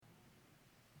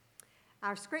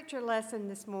Our scripture lesson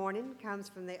this morning comes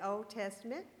from the Old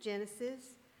Testament,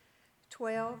 Genesis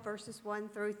 12, verses 1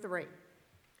 through 3.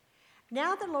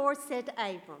 Now the Lord said to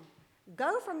Abram,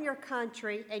 "Go from your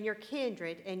country and your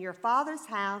kindred and your father's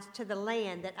house to the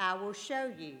land that I will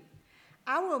show you.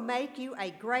 I will make you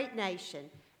a great nation,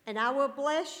 and I will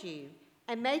bless you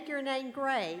and make your name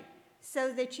great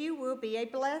so that you will be a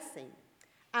blessing.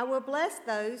 I will bless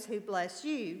those who bless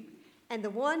you, and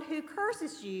the one who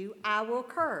curses you I will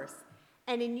curse.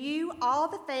 And in you all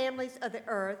the families of the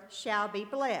earth shall be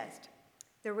blessed."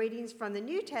 The readings from the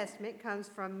New Testament comes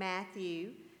from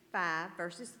Matthew 5,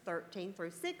 verses 13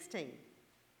 through 16.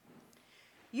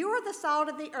 You are the salt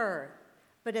of the earth,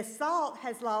 but if salt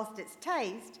has lost its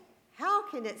taste, how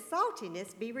can its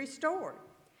saltiness be restored?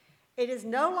 It is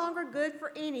no longer good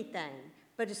for anything,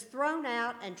 but is thrown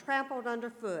out and trampled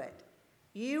underfoot.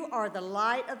 You are the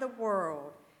light of the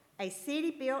world. A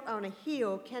city built on a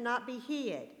hill cannot be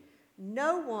hid.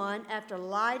 No one, after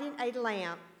lighting a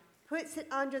lamp, puts it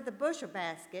under the bushel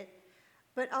basket,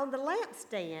 but on the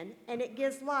lampstand, and it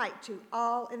gives light to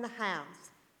all in the house.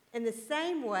 In the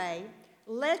same way,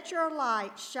 let your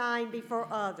light shine before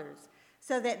others,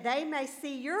 so that they may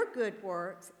see your good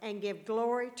works and give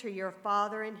glory to your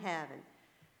Father in heaven.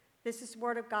 This is the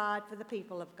word of God for the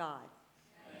people of God.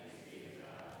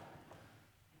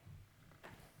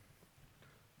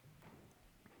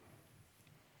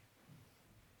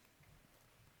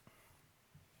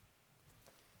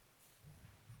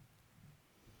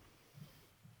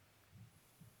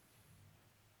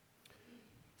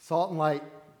 Salt and light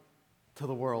to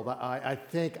the world. I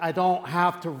think I don't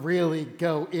have to really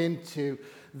go into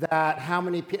that. How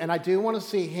many people, and I do want to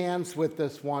see hands with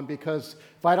this one, because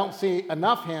if I don't see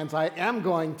enough hands, I am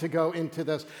going to go into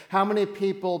this. How many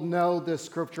people know this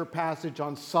scripture passage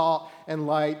on salt and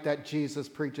light that Jesus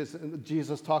preaches,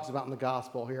 Jesus talks about in the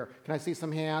gospel here? Can I see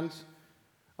some hands?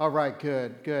 All right,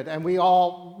 good. And we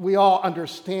all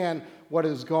understand what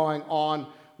is going on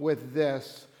with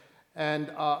this.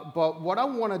 But what I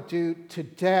want to do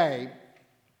today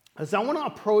is I want to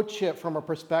approach it from a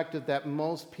perspective that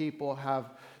most people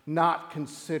have not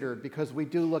considered, because we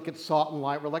do look at salt and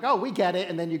light. We're like, oh, we get it,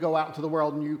 and then you go out into the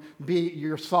world and you be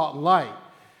your salt and light.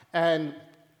 And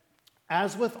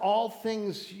as with all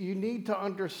things, you need to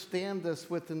understand this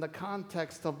within the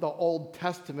context of the Old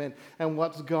Testament and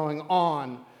what's going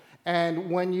on.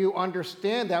 And when you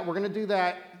understand that, we're going to do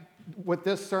that with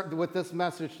this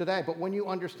message today. But when you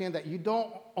understand that, you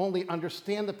don't only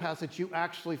understand the passage, you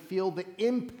actually feel the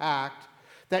impact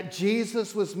that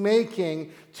Jesus was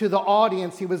making to the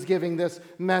audience he was giving this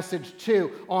message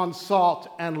to on salt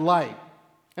and light.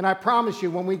 And I promise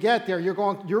you, when we get there, you're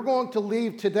going to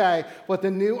leave today with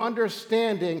a new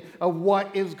understanding of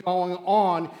what is going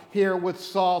on here with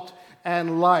salt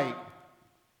and light.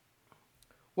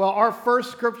 Well, our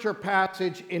first scripture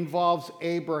passage involves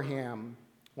Abraham.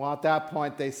 Well, at that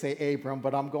point, they say Abram,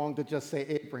 but I'm going to just say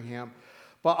Abraham.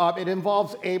 But it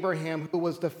involves Abraham, who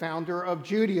was the founder of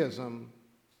Judaism.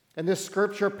 And this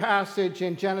scripture passage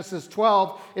in Genesis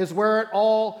 12 is where it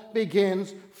all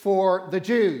begins for the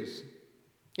Jews.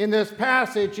 In this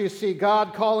passage, you see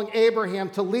God calling Abraham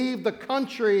to leave the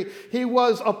country he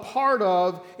was a part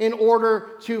of in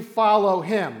order to follow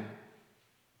him.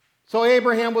 So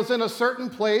Abraham was in a certain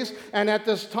place, and at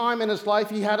this time in his life,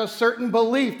 he had a certain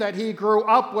belief that he grew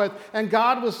up with. And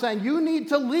God was saying, you need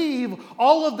to leave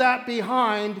all of that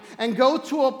behind and go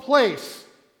to a place.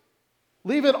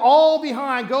 Leave it all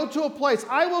behind. Go to a place.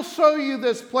 I will show you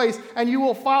this place, and you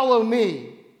will follow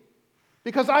me.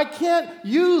 Because I can't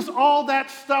use all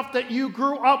that stuff that you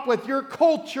grew up with, your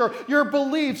culture, your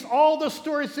beliefs, all the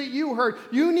stories that you heard.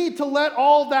 You need to let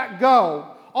all that go.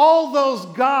 All those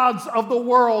gods of the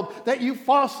world that you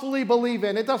falsely believe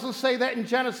in. It doesn't say that in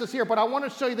Genesis here, but I want to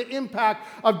show you the impact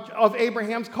of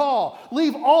Abraham's call.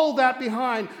 Leave all that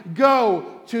behind.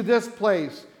 Go to this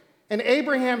place. And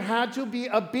Abraham had to be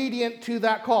obedient to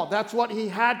that call. That's what he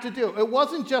had to do. It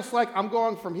wasn't just like, I'm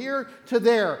going from here to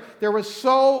there. There was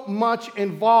so much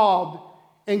involved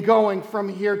in going from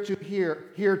here to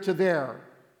there.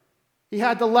 He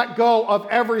had to let go of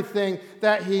everything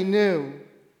that he knew.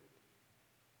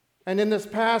 And in this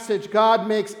passage, God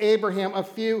makes Abraham a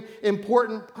few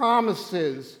important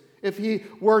promises if he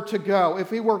were to go, if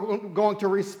he were going to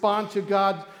respond to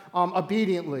God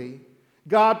obediently.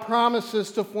 God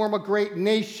promises to form a great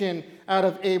nation out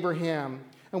of Abraham.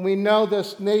 And we know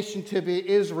this nation to be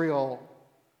Israel.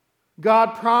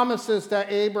 God promises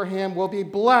that Abraham will be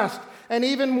blessed, and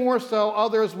even more so,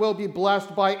 others will be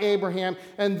blessed by Abraham.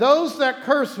 And those that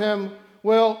curse him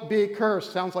will be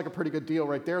cursed. Sounds like a pretty good deal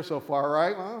right there so far,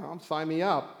 right? Well, sign me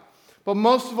up. But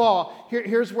most of all,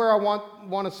 here's where I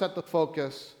want to set the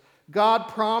focus. God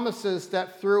promises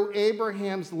that through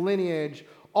Abraham's lineage,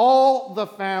 all the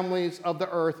families of the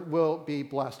earth will be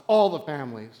blessed. All the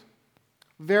families.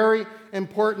 Very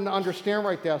important to understand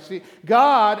right there. See,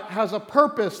 God has a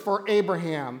purpose for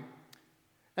Abraham,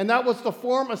 and that was to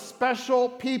form a special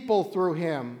people through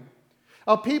him.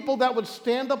 A people that would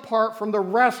stand apart from the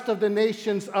rest of the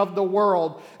nations of the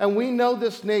world. And we know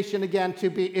this nation, again, to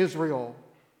be Israel.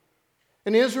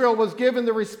 And Israel was given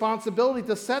the responsibility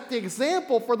to set the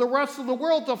example for the rest of the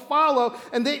world to follow,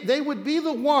 and they would be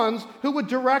the ones who would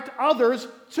direct others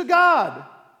to God.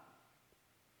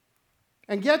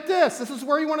 And get this is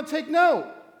where you want to take note.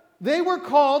 They were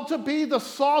called to be the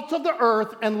salt of the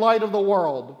earth and light of the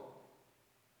world.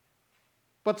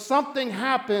 But something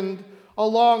happened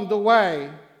along the way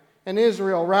in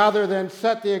Israel. Rather than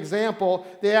set the example,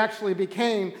 they actually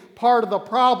became part of the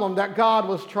problem that God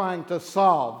was trying to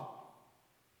solve.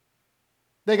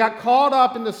 They got caught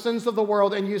up in the sins of the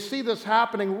world, and you see this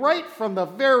happening right from the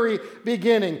very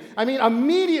beginning. I mean,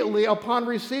 immediately upon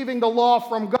receiving the law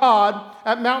from God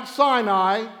at Mount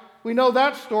Sinai, we know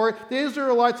that story, the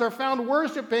Israelites are found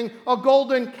worshiping a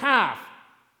golden calf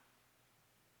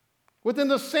within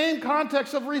the same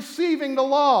context of receiving the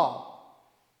law.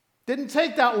 Didn't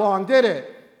take that long, did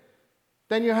it?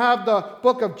 Then you have the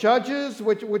book of Judges,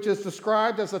 which is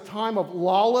described as a time of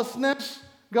lawlessness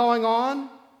going on.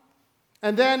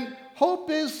 And then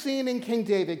hope is seen in King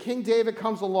David. King David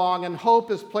comes along and hope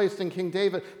is placed in King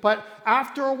David. But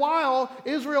after a while,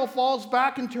 Israel falls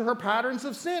back into her patterns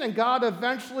of sin, and God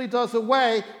eventually does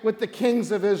away with the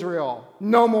kings of Israel.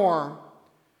 No more.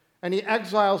 And he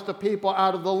exiles the people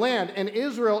out of the land, and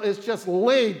Israel is just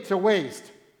laid to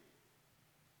waste.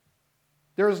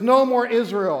 There is no more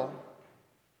Israel.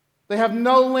 They have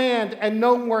no land and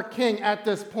no more king at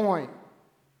this point.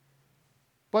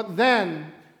 But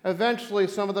then, eventually,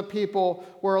 some of the people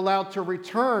were allowed to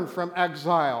return from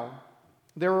exile.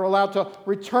 They were allowed to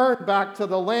return back to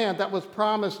the land that was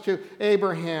promised to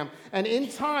Abraham. And in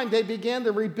time, they began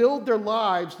to rebuild their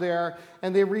lives there,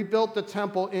 and they rebuilt the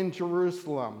temple in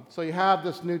Jerusalem. So you have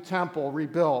this new temple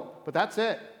rebuilt. But that's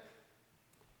it.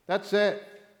 That's it.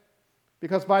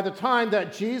 Because by the time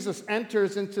that Jesus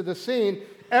enters into the scene,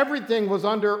 everything was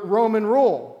under Roman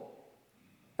rule.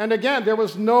 And again, there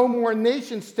was no more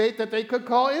nation state that they could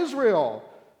call Israel.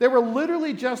 They were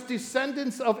literally just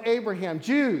descendants of Abraham,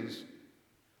 Jews,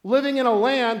 living in a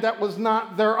land that was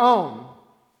not their own.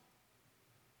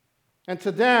 And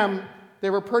to them, they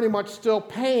were pretty much still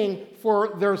paying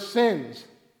for their sins.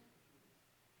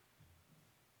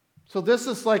 So this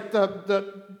is like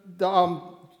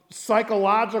the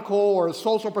psychological or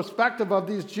social perspective of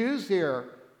these Jews here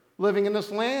living in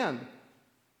this land.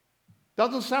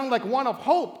 Doesn't sound like one of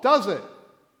hope, does it?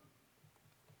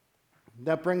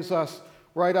 That brings us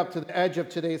right up to the edge of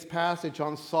today's passage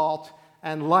on salt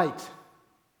and light,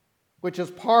 which is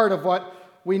part of what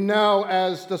we know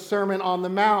as the Sermon on the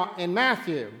Mount in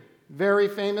Matthew. Very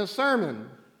famous sermon.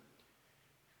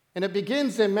 And it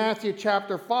begins in Matthew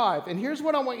chapter 5. And here's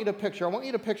what I want you to picture. I want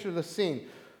you to picture the scene.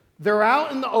 They're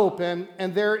out in the open,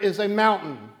 and there is a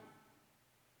mountain.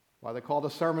 Why they call the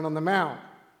Sermon on the Mount.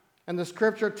 And the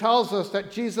scripture tells us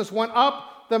that Jesus went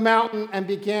up the mountain and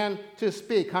began to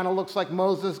speak. Kind of looks like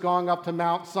Moses going up to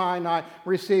Mount Sinai,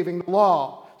 receiving the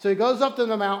law. So he goes up the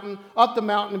mountain,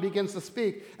 and begins to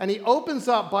speak. And he opens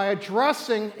up by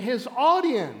addressing his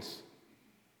audience.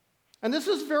 And this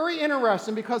is very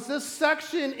interesting because this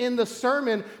section in the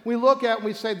sermon we look at and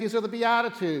we say, these are the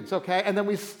Beatitudes, okay? And then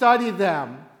we study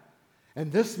them. And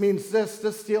this means this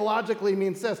theologically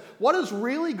means this. What is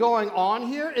really going on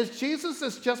here is Jesus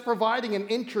is just providing an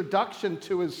introduction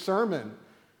to his sermon,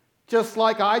 just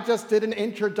like I just did an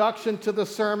introduction to the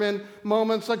sermon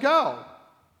moments ago.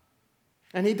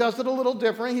 And he does it a little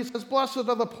different. He says, blessed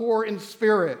are the poor in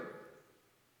spirit,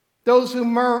 those who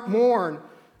mourn,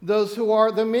 those who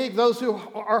are the meek, those who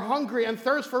are hungry and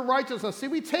thirst for righteousness. See,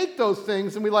 we take those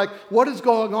things and we like, what is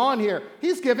going on here?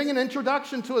 He's giving an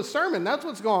introduction to a sermon. That's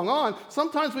what's going on.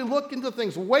 Sometimes we look into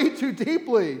things way too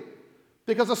deeply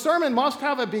because a sermon must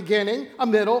have a beginning, a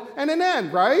middle, and an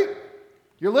end, right?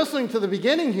 You're listening to the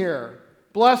beginning here.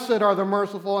 Blessed are the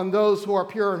merciful and those who are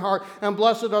pure in heart, and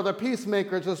blessed are the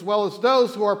peacemakers as well as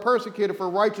those who are persecuted for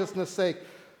righteousness' sake.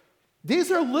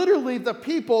 These are literally the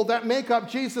people that make up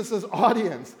Jesus'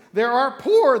 audience. There are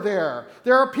poor there.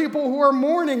 There are people who are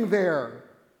mourning there.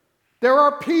 There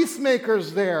are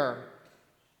peacemakers there.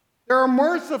 There are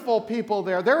merciful people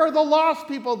there. There are the lost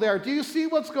people there. Do you see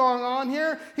what's going on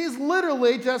here? He's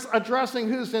literally just addressing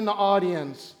who's in the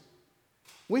audience.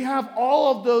 We have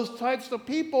all of those types of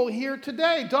people here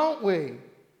today, don't we?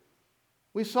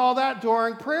 We saw that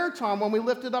during prayer time when we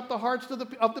lifted up the hearts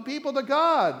of the people to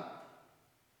God.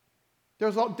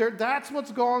 That's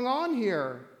what's going on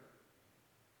here.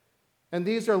 And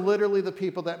these are literally the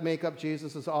people that make up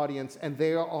Jesus' audience, and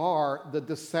they are the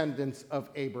descendants of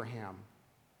Abraham.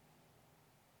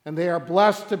 And they are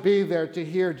blessed to be there to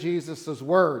hear Jesus'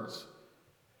 words.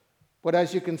 But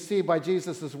as you can see by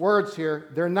Jesus' words here,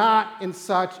 they're not in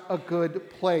such a good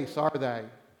place, are they?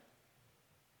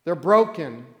 They're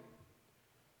broken.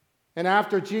 And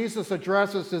after Jesus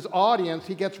addresses his audience,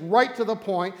 he gets right to the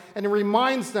point and he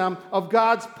reminds them of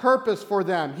God's purpose for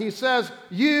them. He says,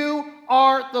 "You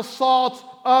are the salt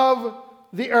of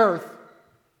the earth."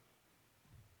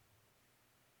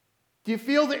 Do you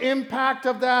feel the impact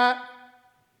of that?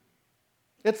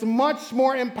 It's much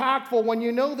more impactful when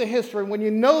you know the history, when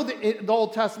you know the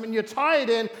Old Testament, you tie it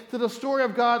in to the story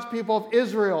of God's people of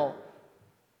Israel.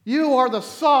 You are the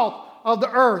salt of the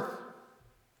earth.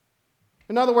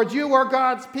 In other words, you are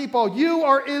God's people. You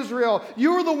are Israel.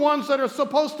 You are the ones that are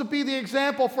supposed to be the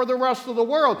example for the rest of the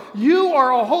world. You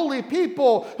are a holy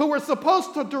people who are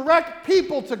supposed to direct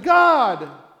people to God.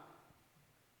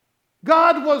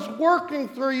 God was working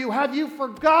through you. Have you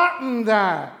forgotten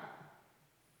that?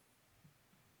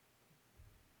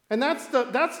 And that's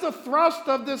the thrust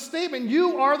of this statement.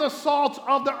 You are the salt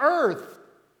of the earth.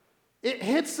 It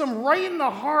hits them right in the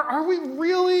heart. Are we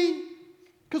really?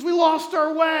 Because we lost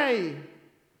our way.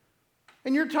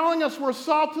 And you're telling us we're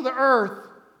salt to the earth.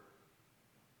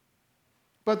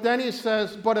 But then he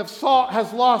says, but if salt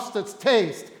has lost its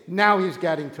taste, now he's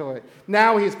getting to it.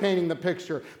 Now he's painting the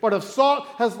picture. But if salt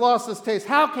has lost its taste,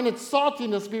 how can its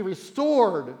saltiness be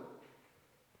restored?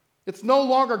 It's no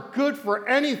longer good for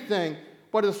anything,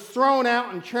 but is thrown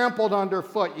out and trampled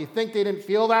underfoot. You think they didn't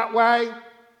feel that way?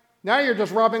 Now you're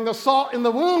just rubbing the salt in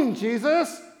the wound,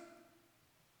 Jesus.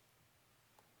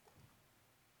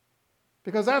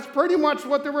 Because that's pretty much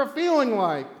what they were feeling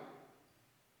like.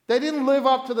 They didn't live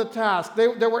up to the task. They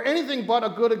were anything but a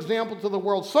good example to the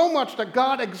world, so much that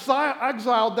God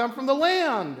exiled them from the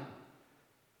land.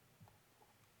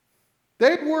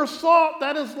 They were salt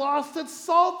that has lost its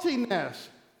saltiness.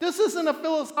 This isn't a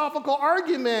philosophical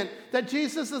argument that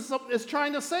Jesus is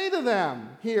trying to say to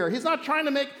them here. He's not trying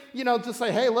to make, to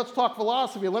say, hey, let's talk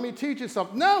philosophy. Let me teach you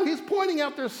something. No, he's pointing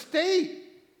out their state.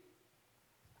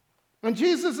 And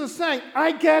Jesus is saying,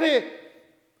 I get it.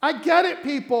 I get it,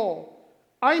 people.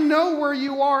 I know where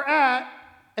you are at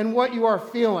and what you are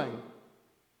feeling.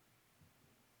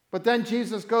 But then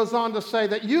Jesus goes on to say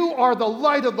that you are the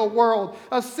light of the world.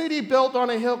 A city built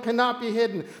on a hill cannot be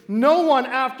hidden. No one,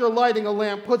 after lighting a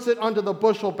lamp, puts it under the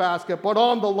bushel basket, but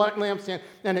on the lampstand,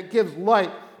 and it gives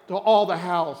light to all the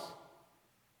house,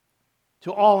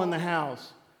 to all in the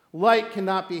house. Light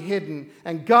cannot be hidden,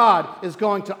 and God is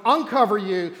going to uncover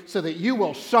you so that you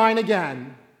will shine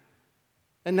again.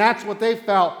 And that's what they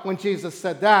felt when Jesus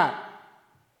said that.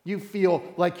 You feel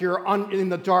like you're in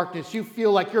the darkness. You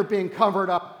feel like you're being covered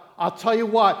up. I'll tell you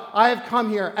what, I have come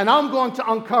here, and I'm going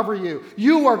to uncover you.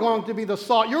 You are going to be the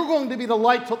salt. You're going to be the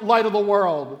light of the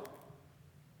world.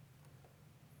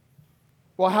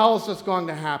 Well, how is this going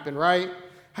to happen, right?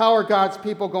 How are God's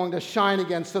people going to shine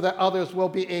again so that others will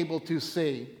be able to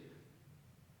see?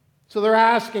 So they're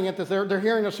asking at this. They're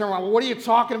hearing the sermon. Well, what are you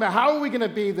talking about? How are we going to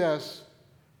be this?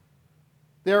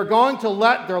 They're going to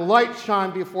let their light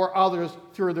shine before others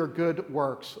through their good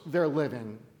works, their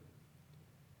living.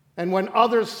 And when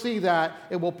others see that,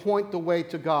 it will point the way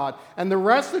to God. And the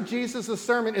rest of Jesus'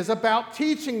 sermon is about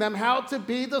teaching them how to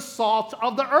be the salt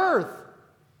of the earth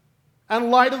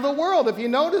and light of the world. If you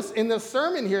notice in this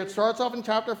sermon here, it starts off in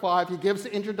chapter 5. He gives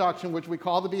the introduction, which we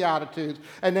call the Beatitudes.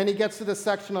 And then he gets to this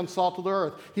section on salt of the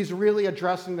earth. He's really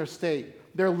addressing their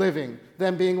state, their living,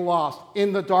 them being lost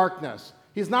in the darkness.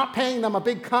 He's not paying them a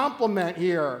big compliment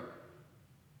here.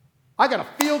 I got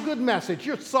a feel-good message.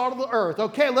 You're salt of the earth.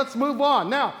 Okay, let's move on.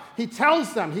 Now, he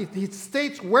tells them, he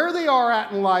states where they are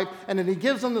at in life, and then he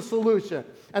gives them the solution.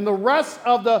 And the rest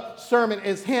of the sermon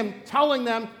is him telling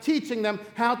them, teaching them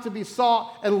how to be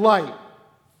salt and light.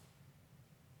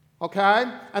 Okay?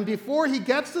 And before he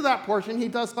gets to that portion, he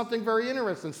does something very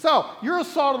interesting. So, you're a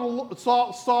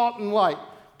salt and light.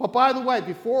 But by the way,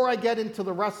 before I get into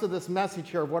the rest of this message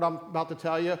here of what I'm about to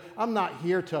tell you, I'm not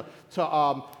here to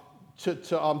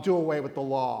do away with the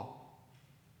law.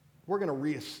 We're going to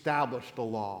reestablish the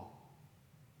law.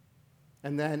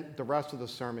 And then the rest of the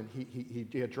sermon,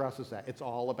 he addresses that. It's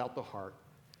all about the heart.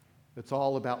 It's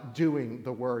all about doing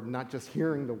the word, not just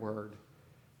hearing the word.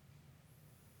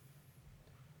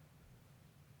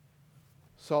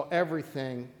 So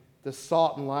everything, the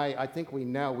salt and light, I think we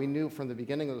knew from the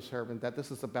beginning of the sermon that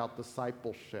this is about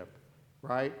discipleship,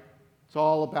 right? It's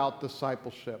all about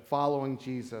discipleship, following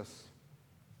Jesus.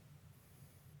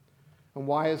 And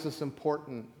why is this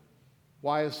important?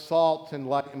 Why is salt and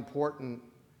light important?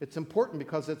 It's important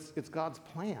because it's God's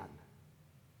plan.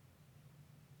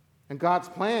 And God's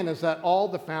plan is that all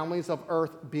the families of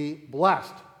earth be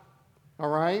blessed. All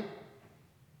right?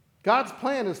 God's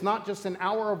plan is not just an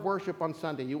hour of worship on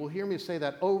Sunday. You will hear me say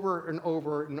that over and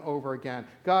over and over again.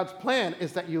 God's plan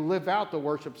is that you live out the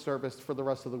worship service for the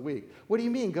rest of the week. What do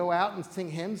you mean? Go out and sing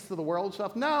hymns to the world and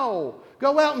stuff? No.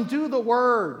 Go out and do the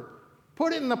word.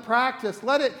 Put it into practice.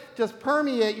 Let it just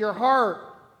permeate your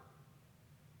heart.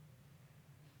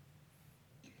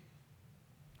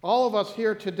 All of us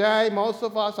here today, most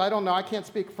of us, I don't know, I can't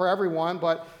speak for everyone,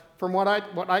 but from what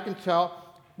I can tell,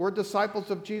 we're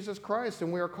disciples of Jesus Christ,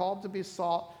 and we are called to be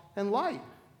salt and light.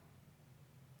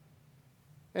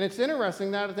 And it's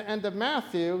interesting that at the end of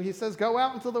Matthew, he says, go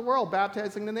out into the world,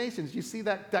 baptizing the nations. You see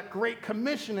that great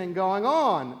commissioning going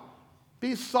on.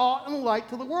 Be salt and light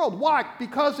to the world. Why?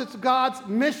 Because it's God's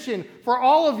mission for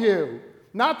all of you,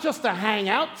 not just to hang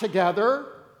out together.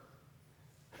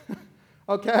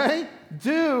 Okay?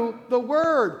 Do the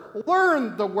word.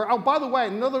 Learn the word. Oh, by the way,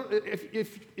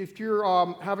 if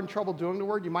you're having trouble doing the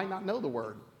word, you might not know the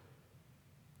word.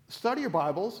 Study your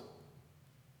Bibles.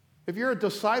 If you're a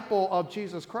disciple of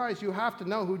Jesus Christ, you have to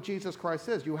know who Jesus Christ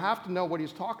is. You have to know what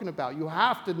he's talking about. You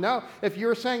have to know. If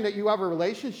you're saying that you have a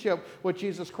relationship with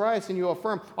Jesus Christ and you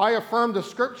affirm, I affirm the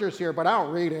scriptures here, but I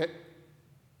don't read it,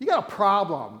 you got a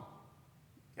problem.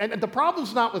 And the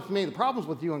problem's not with me. The problem's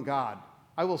with you and God.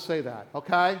 I will say that,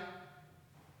 okay?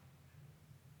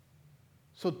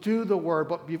 So do the word,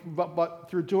 but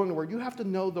through doing the word, you have to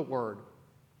know the word.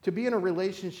 To be in a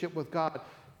relationship with God,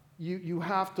 you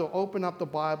have to open up the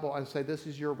Bible and say, this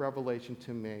is your revelation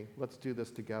to me. Let's do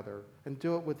this together. And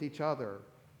do it with each other.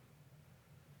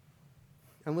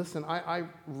 And listen, I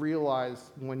realize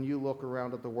when you look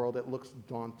around at the world, it looks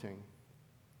daunting.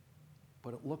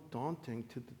 But it looked daunting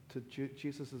to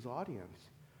Jesus' audience.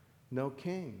 No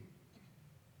king.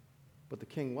 But the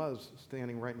king was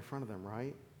standing right in front of them,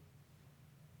 right?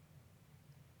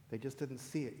 They just didn't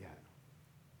see it yet.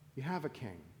 You have a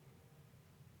king.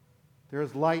 There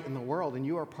is light in the world, and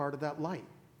you are part of that light.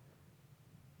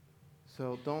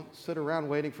 So don't sit around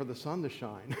waiting for the sun to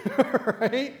shine,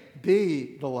 right?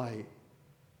 Be the light.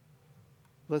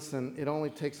 Listen, it only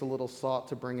takes a little salt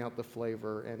to bring out the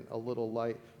flavor and a little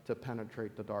light to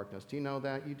penetrate the darkness. Do you know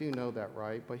that? You do know that,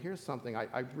 right? But here's something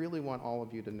I really want all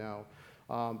of you to know.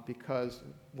 Because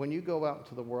when you go out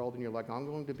into the world and you're like, I'm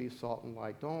going to be salt and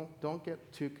light, don't get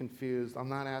too confused. I'm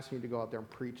not asking you to go out there and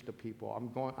preach to people.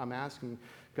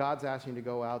 God's asking you to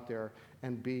go out there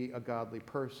and be a godly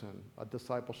person, a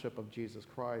discipleship of Jesus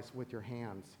Christ with your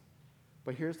hands.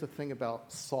 But here's the thing about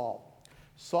salt.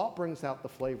 Salt brings out the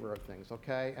flavor of things,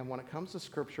 okay? And when it comes to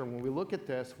Scripture, when we look at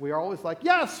this, we are always like,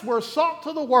 yes, we're salt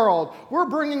to the world. We're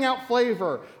bringing out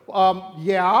flavor.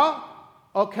 Yeah.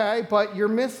 Okay, but you're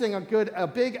missing a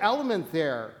big element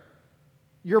there.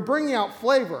 You're bringing out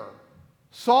flavor.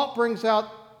 Salt brings out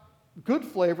good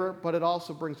flavor, but it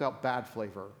also brings out bad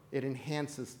flavor. It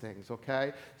enhances things,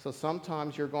 okay? So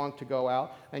sometimes you're going to go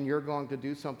out and you're going to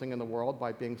do something in the world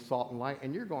by being salt and light,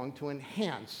 and you're going to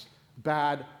enhance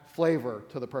bad flavor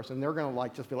to the person. They're going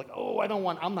to just be like, oh,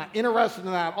 I'm not interested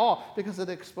in that at all, because it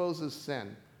exposes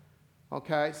sin.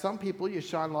 Okay, some people, you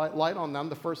shine light on them,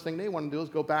 the first thing they want to do is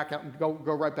go back out and go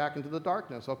right back into the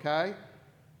darkness, okay?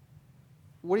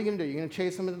 What are you going to do? You're going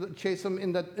to chase them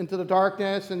into the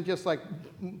darkness and just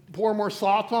pour more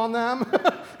salt on them?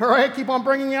 All right, keep on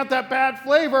bringing out that bad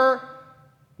flavor.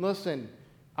 Listen,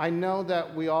 I know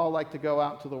that we all like to go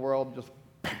out into the world and just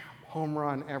home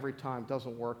run every time. It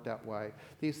doesn't work that way.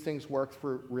 These things work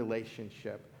through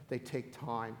relationship. They take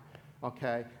time.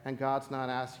 Okay, and God's not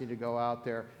asking you to go out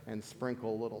there and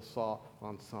sprinkle a little salt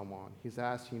on someone. He's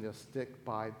asking you to stick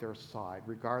by their side,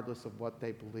 regardless of what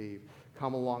they believe.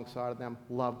 Come alongside of them,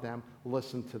 love them,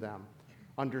 listen to them,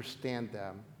 understand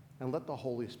them, and let the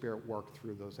Holy Spirit work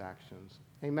through those actions.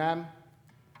 Amen?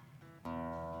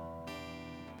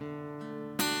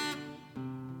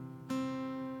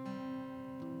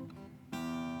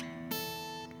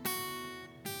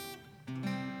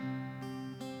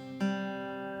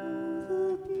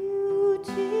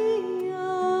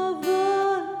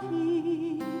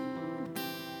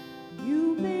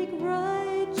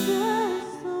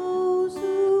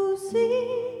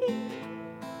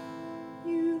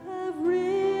 You have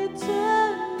written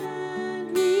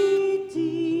and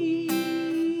redeemed.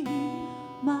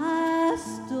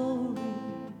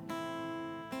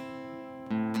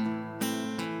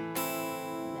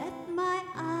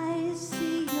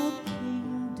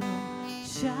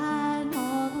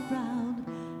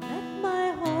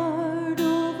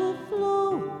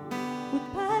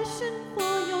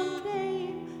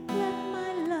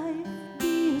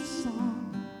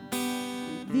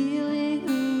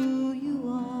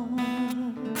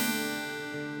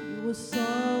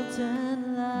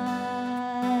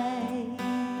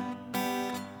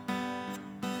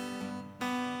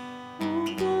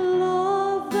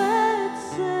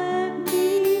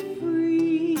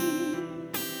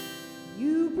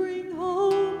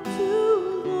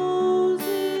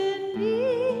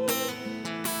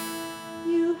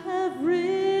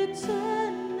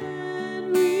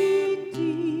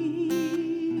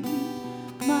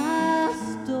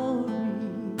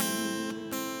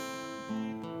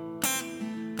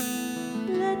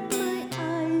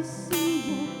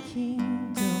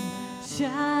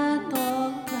 shine.